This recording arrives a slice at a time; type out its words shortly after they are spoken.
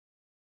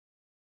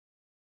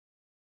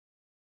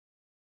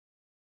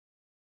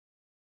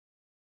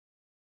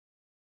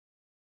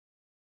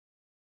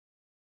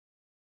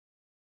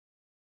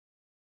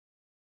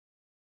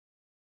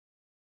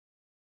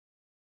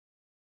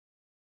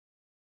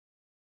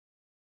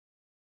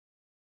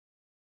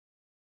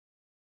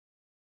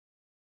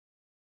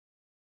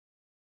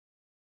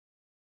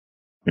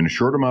In a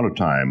short amount of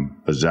time,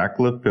 a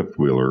Zacklift fifth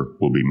wheeler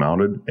will be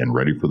mounted and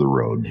ready for the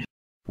road.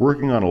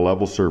 Working on a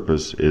level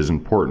surface is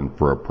important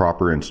for a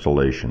proper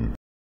installation.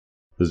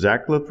 The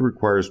Zacklift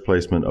requires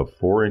placement of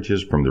 4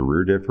 inches from the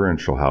rear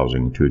differential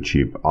housing to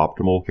achieve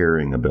optimal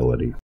carrying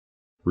ability.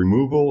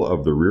 Removal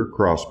of the rear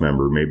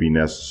crossmember may be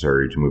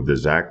necessary to move the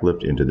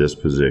Zacklift into this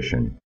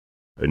position.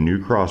 A new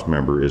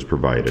crossmember is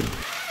provided.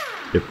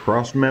 If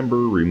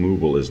crossmember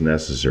removal is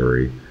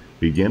necessary,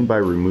 begin by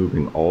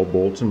removing all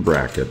bolts and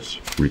brackets,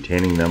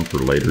 retaining them for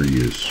later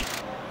use.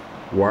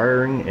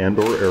 Wiring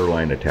and/or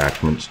airline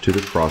attachments to the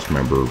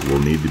crossmember will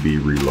need to be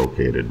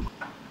relocated.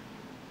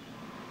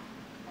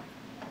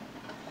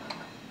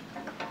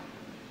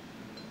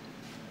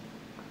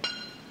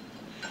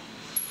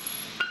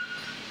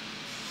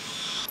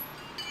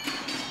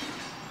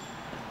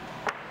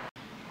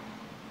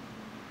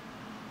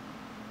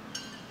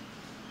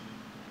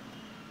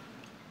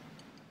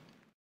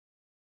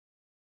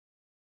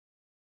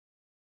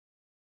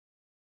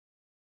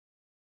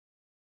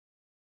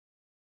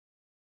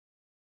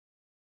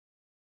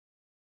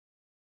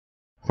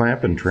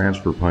 Clamp and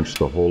transfer punch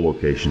the hole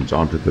locations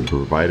onto the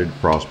provided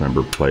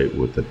crossmember plate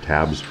with the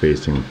tabs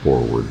facing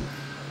forward.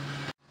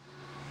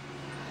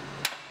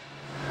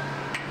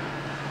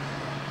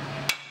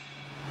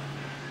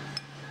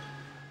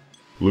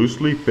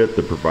 Loosely fit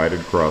the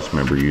provided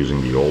crossmember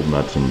using the old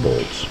nuts and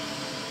bolts.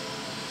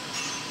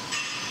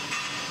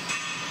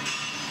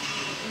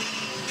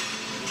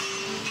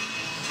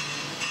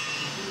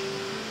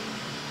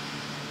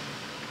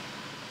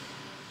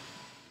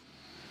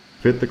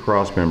 Fit the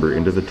crossmember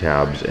into the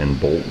tabs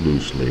and bolt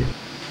loosely.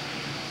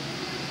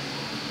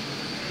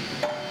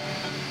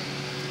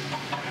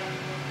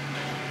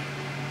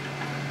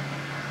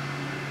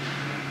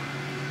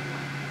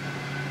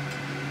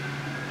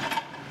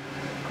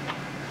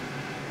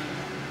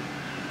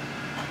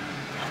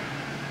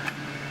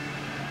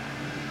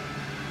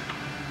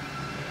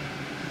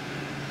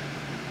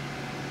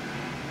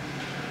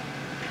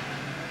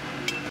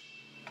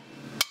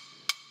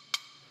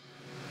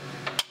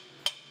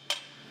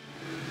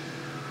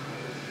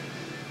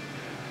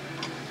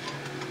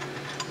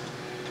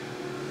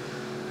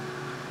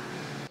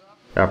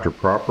 After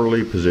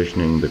properly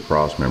positioning the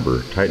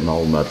crossmember, tighten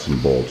all nuts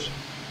and bolts.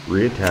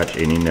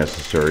 Reattach any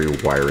necessary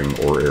wiring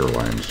or air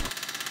lines.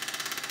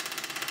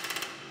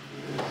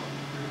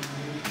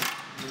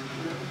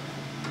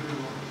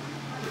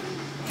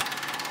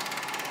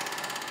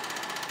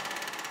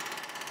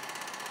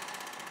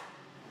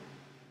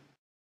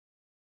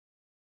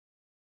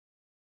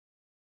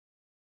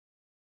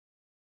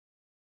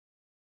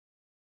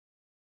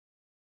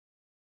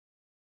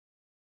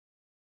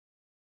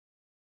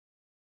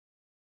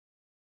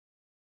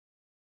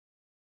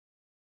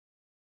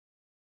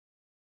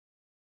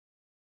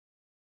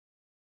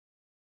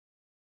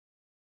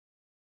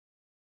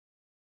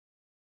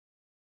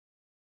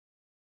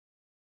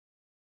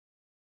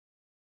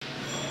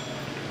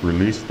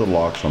 Release the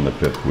locks on the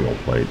fifth wheel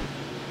plate.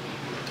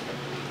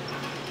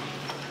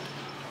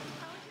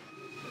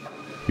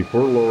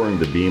 Before lowering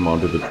the beam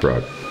onto the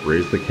truck,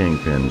 raise the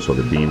kingpin so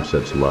the beam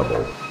sits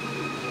level.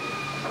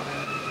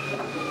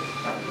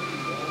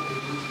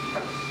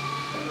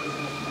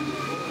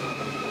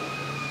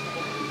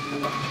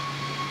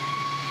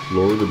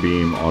 Lower the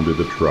beam onto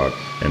the truck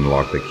and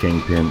lock the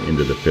kingpin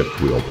into the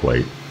fifth wheel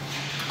plate.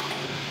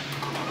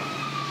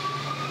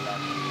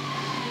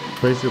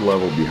 Place it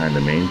level behind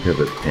the main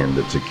pivot pin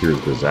that secures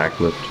the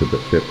Zacklift to the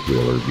fifth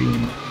wheeler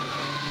beam.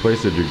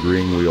 Place a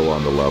degreeing wheel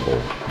on the level.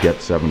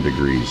 Get 7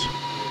 degrees.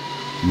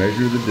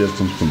 Measure the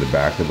distance from the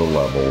back of the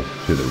level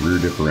to the rear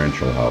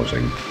differential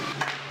housing.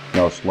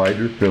 Now slide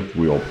your fifth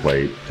wheel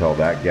plate till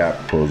that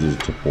gap closes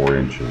to 4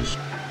 inches.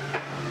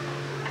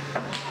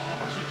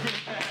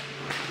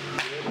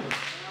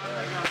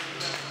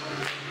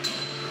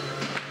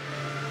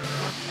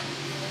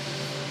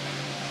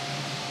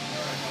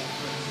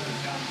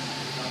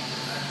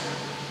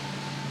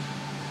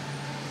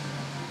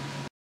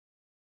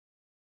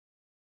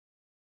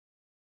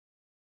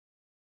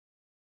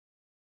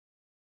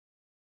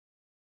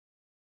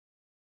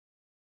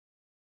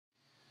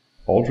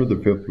 Alter the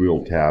fifth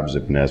wheel tabs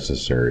if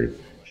necessary.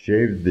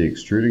 Shave the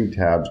extruding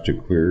tabs to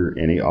clear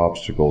any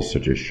obstacles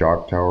such as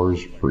shock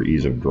towers for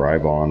ease of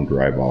drive-on,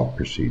 drive-off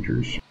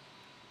procedures.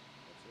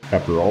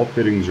 After all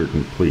fittings are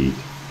complete,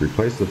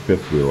 replace the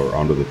fifth wheeler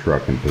onto the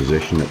truck and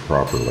position it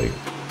properly.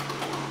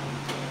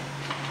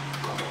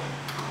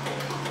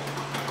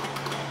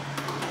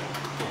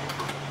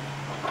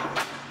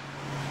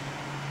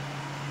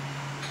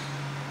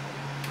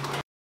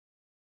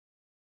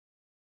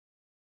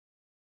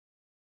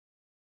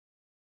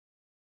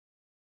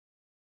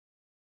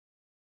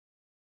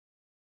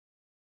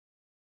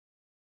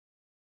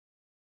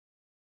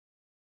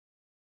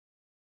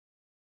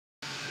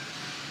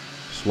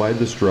 Slide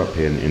the strut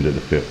pin into the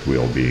fifth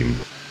wheel beam.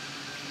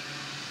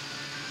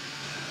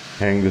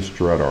 Hang the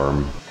strut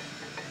arm.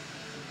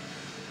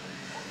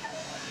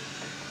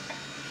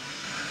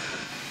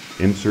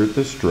 Insert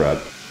the strut.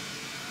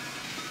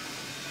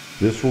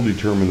 This will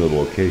determine the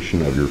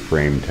location of your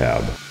frame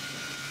tab.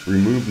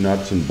 Remove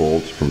nuts and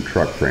bolts from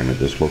truck frame at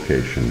this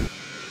location.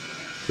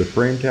 The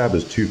frame tab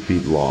is 2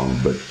 feet long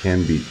but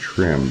can be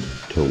trimmed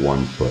to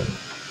 1 foot.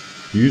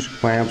 Use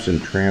clamps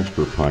and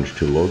transfer punch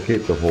to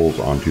locate the holes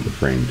onto the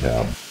frame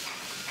tab.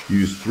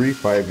 Use 3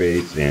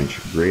 5/8 inch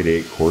grade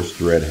 8 coarse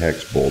thread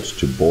hex bolts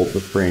to bolt the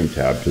frame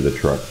tab to the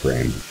truck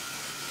frame.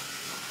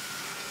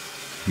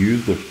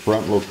 Use the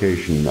front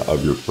location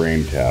of your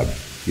frame tab,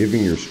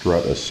 giving your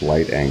strut a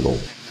slight angle.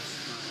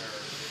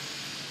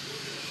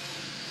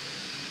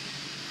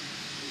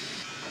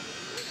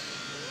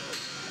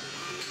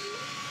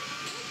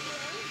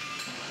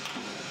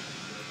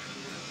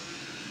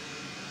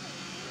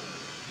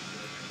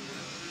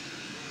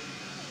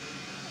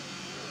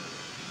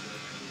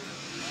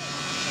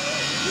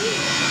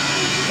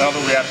 Now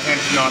that we have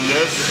tension on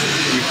this,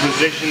 we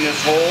position this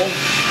hole,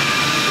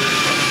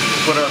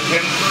 put our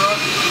pin through it,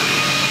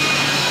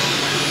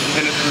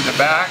 pin it through the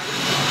back,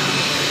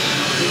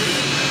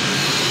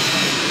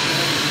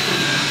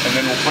 and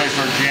then we'll place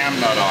our jam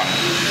nut on it.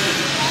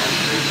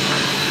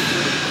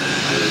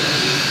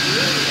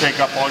 Take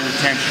up all your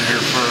tension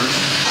here first.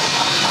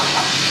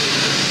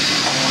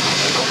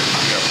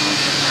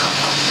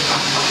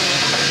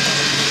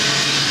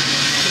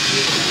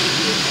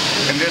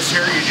 And this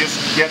here, you just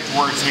get to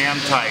where it's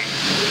hand tight.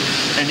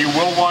 And you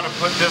will want to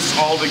put this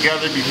all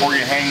together before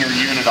you hang your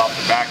unit off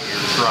the back of your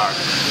truck.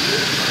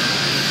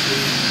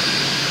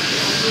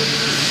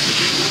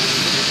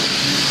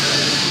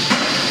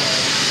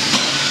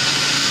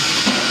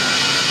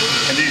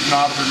 And these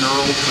knobs are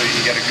knurled so you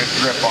can get a good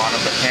grip on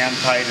them, but hand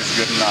tight is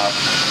good enough.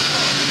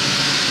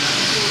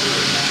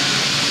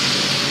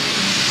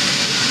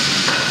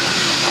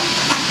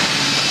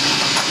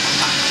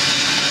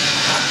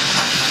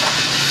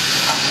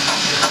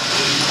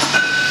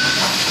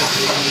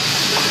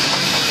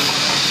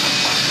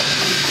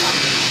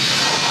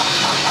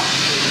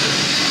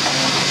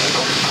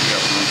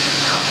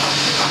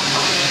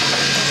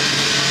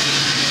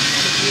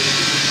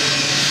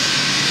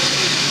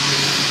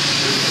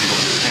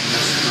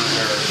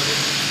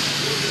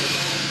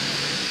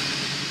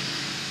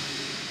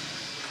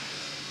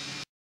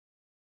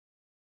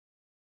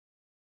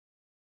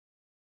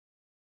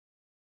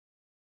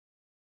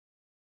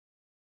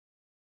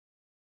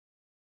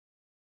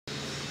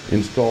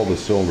 Install the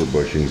cylinder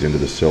bushings into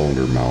the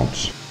cylinder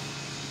mounts.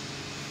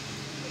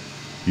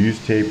 Use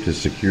tape to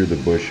secure the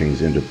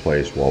bushings into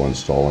place while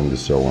installing the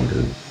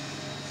cylinder.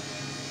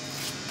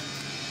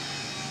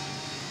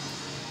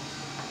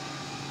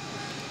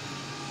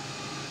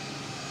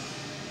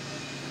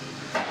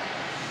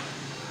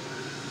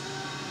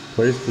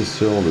 Place the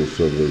cylinder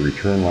so the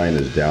return line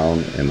is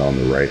down and on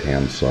the right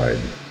hand side.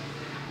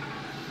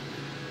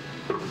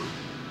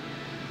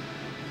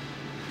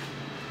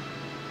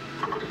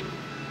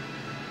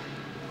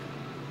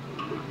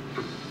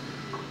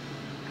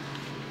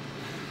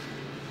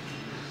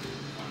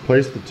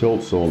 Place the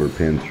tilt cylinder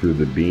pin through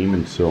the beam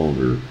and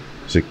cylinder,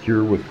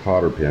 secure with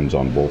cotter pins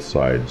on both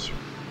sides.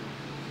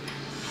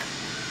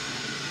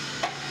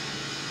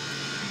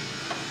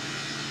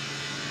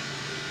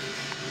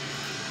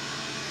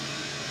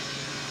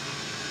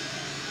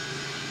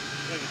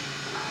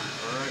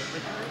 Alright, we're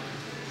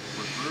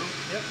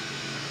through? Yep.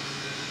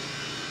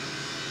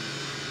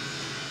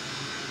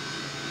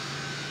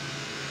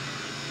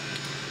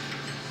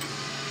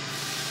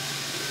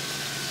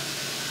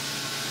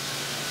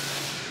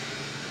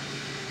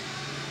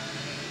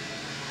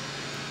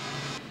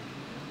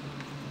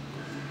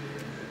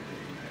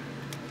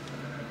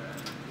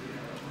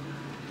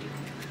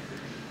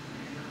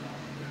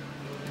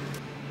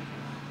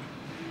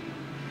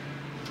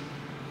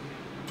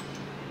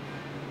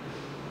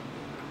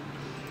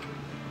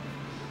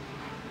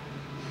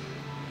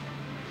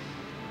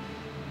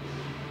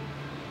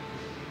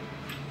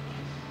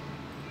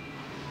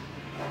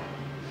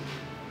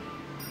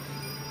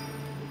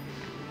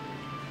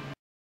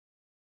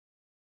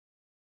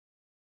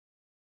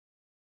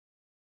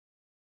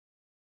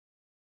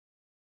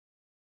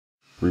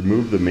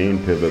 Remove the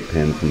main pivot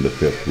pin from the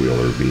fifth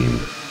wheeler beam.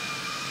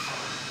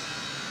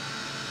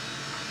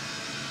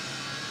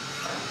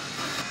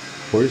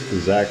 Hoist the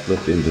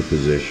Zacklift into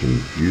position.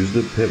 Use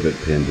the pivot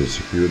pin to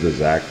secure the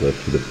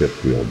Zacklift to the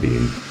fifth wheel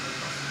beam.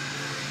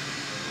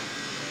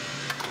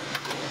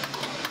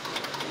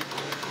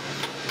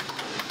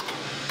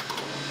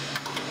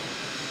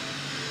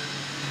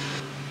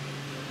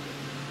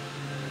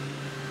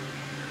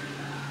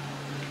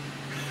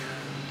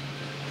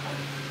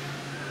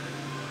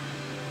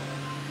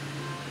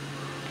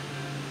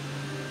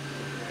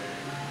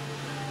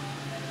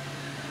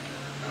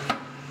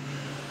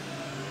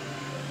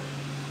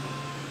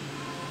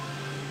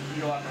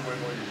 You'll have to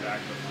wiggle your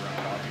Zacklift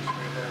around, obviously,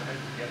 a little bit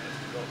to get this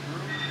to go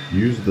through.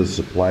 Use the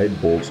supplied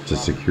bolts to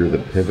secure the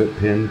pivot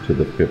pin to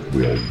the fifth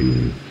wheel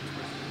beam.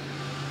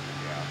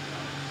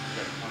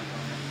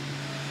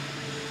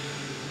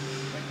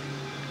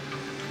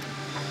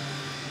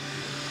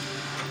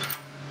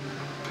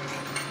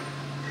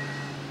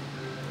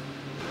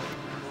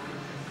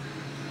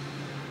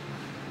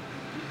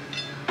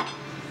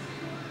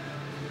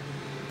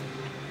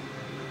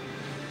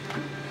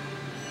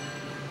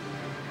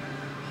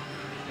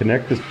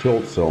 Connect the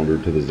tilt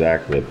cylinder to the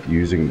Zacklift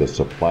using the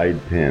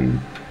supplied pin.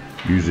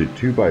 Use a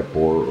 2x4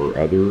 or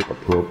other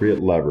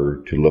appropriate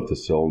lever to lift the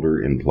cylinder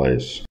in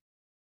place.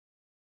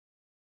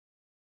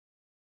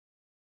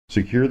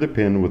 Secure the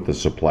pin with the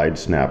supplied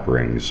snap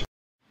rings.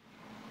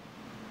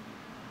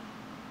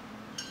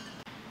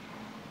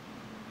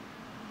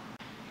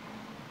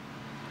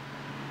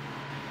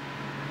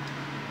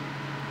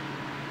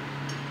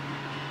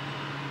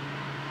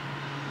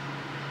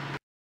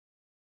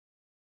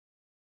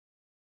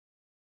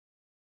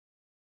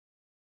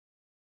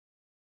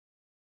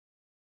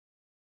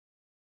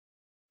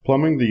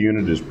 Plumbing the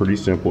unit is pretty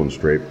simple and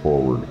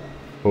straightforward.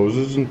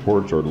 Hoses and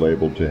ports are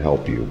labeled to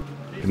help you.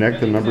 Connect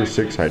the number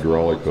 6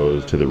 hydraulic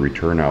hose to the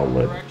return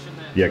outlet.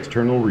 The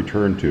external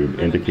return tube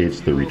indicates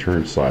the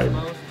return side.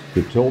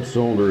 The tilt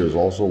cylinder is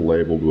also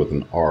labeled with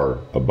an R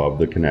above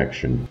the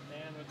connection.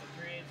 And with the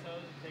 3/8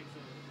 hose, it takes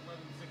an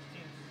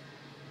 11/16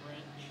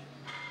 wrench.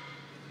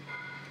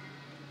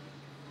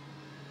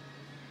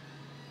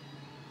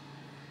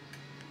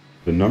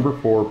 The number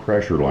 4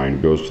 pressure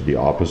line goes to the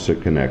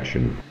opposite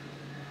connection.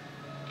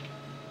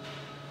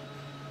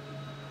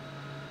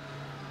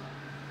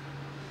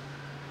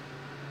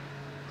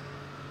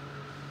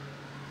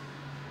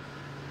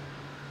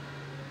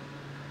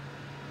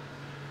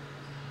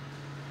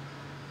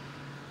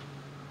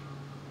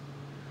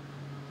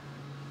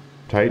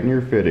 Tighten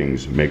your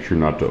fittings, make sure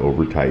not to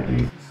over-tighten.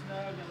 Snug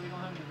that we don't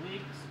have any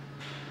leaks.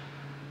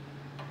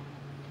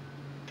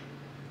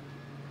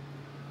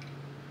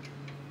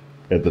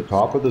 At the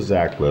top of the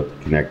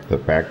Zacklift, connect the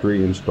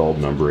factory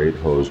installed number 8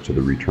 hose to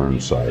the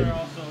return side. They're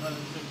also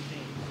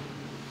 11/16.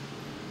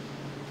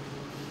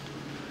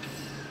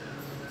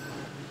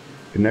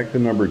 Connect the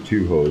number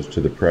 2 hose to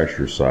the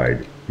pressure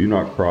side. Do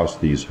not cross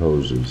these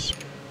hoses.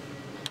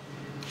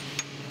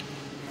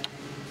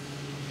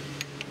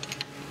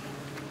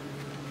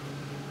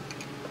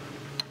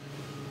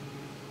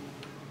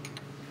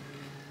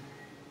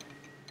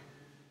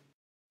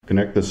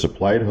 Connect the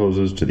supplied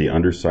hoses to the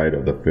underside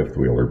of the fifth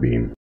wheeler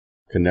beam.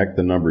 Connect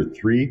the number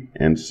 3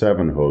 and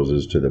 7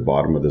 hoses to the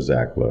bottom of the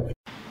Zacklift.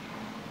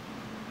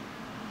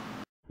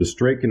 The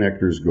straight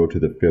connectors go to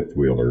the fifth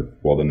wheeler,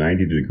 while the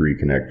 90-degree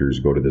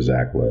connectors go to the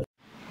Zacklift.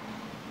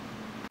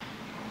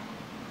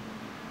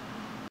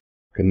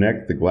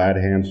 Connect the glad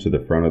hands to the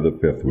front of the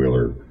fifth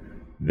wheeler,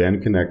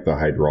 then connect the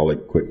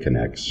hydraulic quick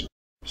connects.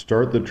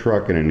 Start the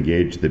truck and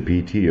engage the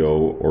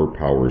PTO or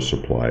power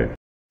supply.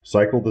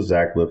 Cycle the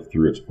Zacklift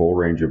through its full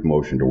range of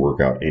motion to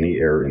work out any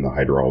error in the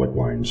hydraulic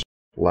lines.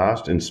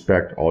 Last,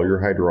 inspect all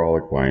your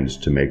hydraulic lines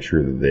to make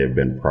sure that they have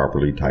been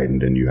properly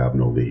tightened and you have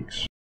no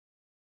leaks.